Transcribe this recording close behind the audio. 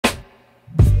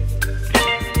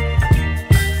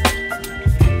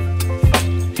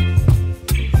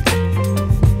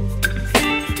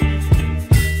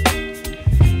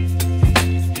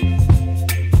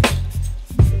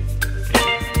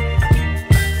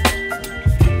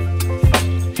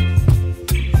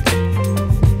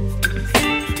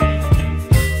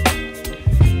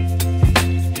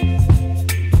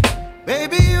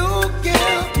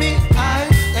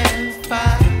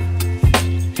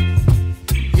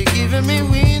giving me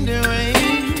wind and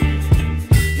rain.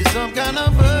 You're some kind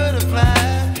of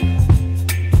butterfly.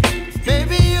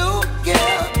 Baby, you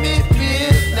give me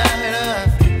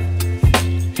midnight.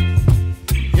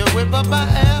 You whip up my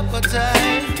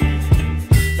appetite.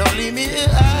 Don't leave me here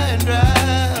high and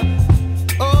dry.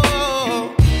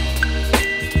 Oh,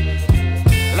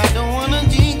 well, I don't wanna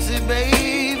jinx it,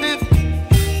 baby.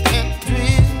 Can't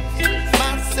twist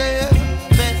myself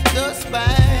at the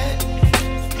spine.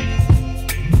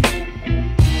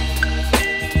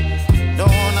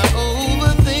 Don't wanna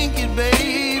overthink it,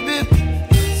 baby.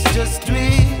 It's just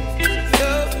twist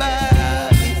your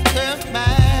body and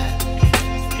mine.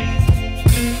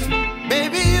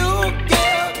 Baby, you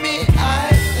give me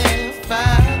ice and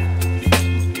fire.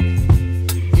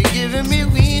 You're giving me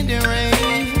wind and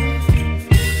rain.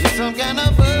 You're some kind of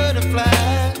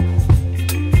butterfly.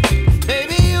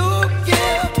 Baby, you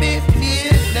give me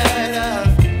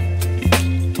midnight.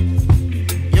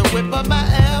 You whip up my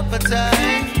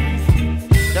appetite.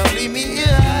 Don't leave me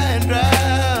here high and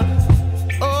dry.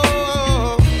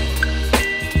 Oh,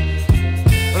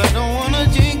 but I don't wanna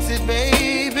jinx it,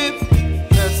 baby.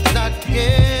 Let's not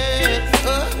get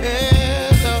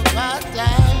ahead of my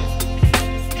time.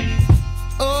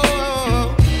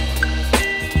 Oh,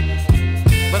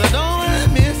 but I don't wanna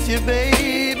miss you,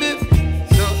 baby.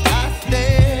 So I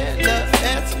stand up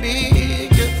and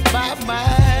speak my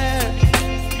mind.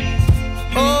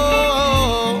 Oh.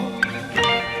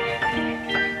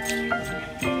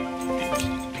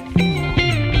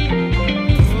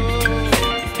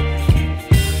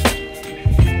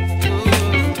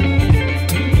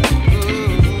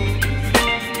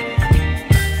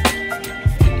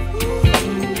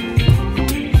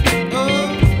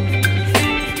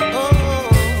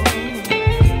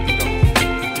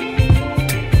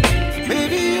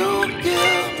 Baby, you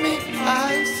give me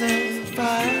ice and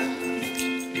fire.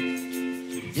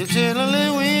 You're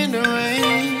chilling wind and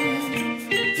rain.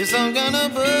 You're some kind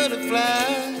of butterfly.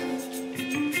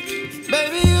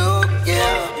 Baby, you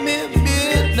give me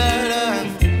midnight.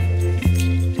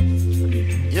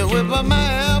 You whip up my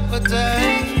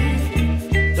appetite.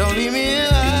 Don't leave me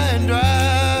here high and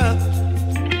dry.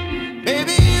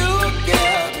 Baby, you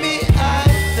give me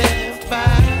ice and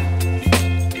fire.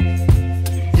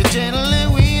 You're channeling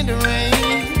wind and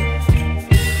rain.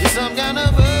 You're some kind of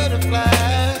butterfly.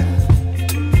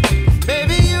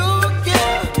 Baby, you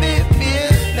give me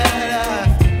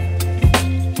midnight.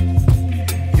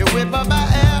 You whip up my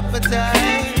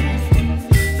appetite.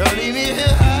 Don't leave me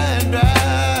here high and dry.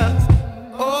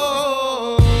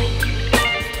 Oh,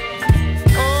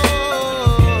 oh,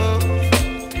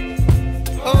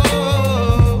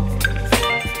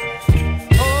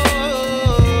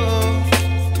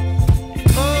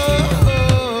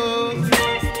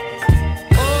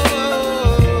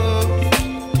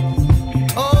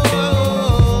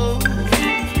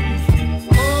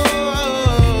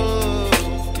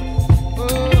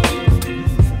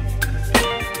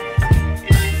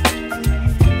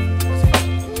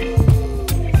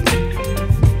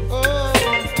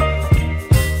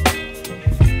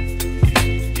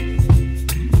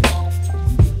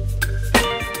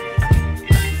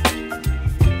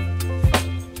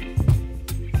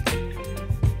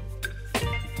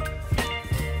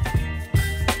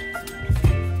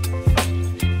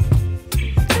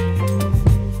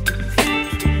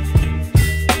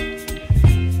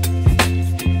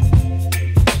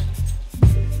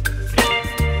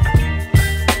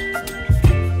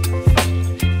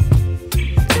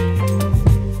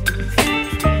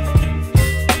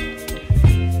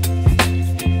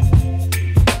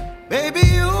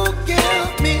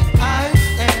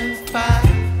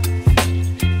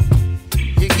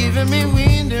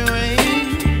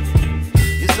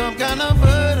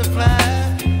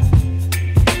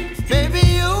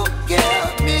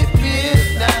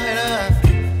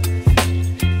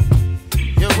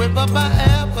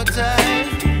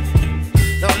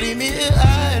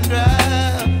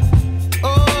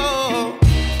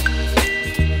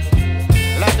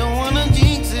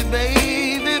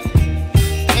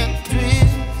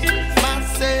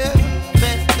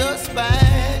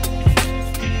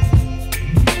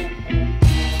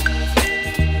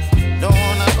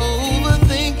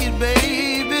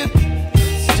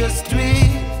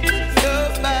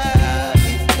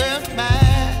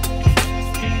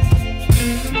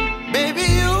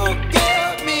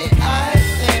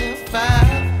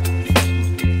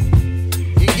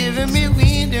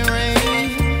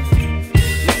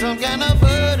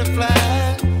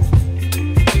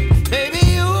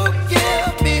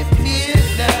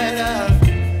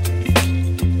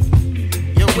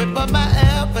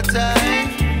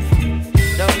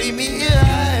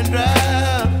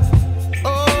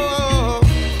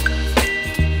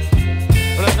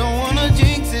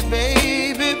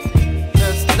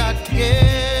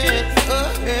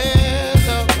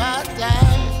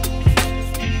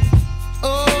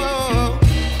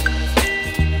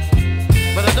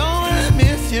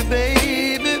 miss you,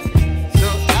 baby. So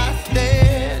I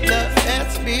stand up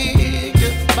and speak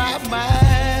my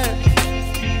mind.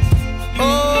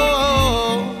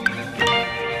 Oh.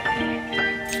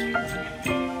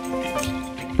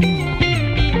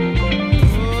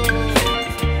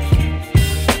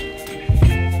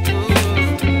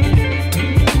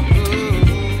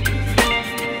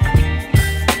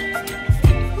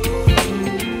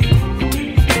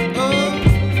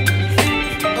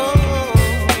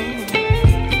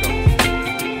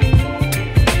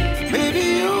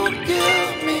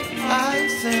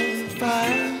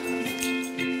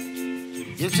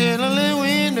 Chilling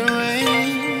wind and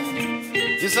rain,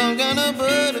 you're some kind of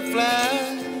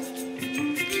butterfly.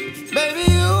 Baby,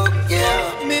 you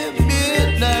give me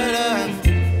midnight.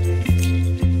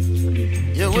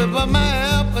 You whip up my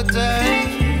appetite.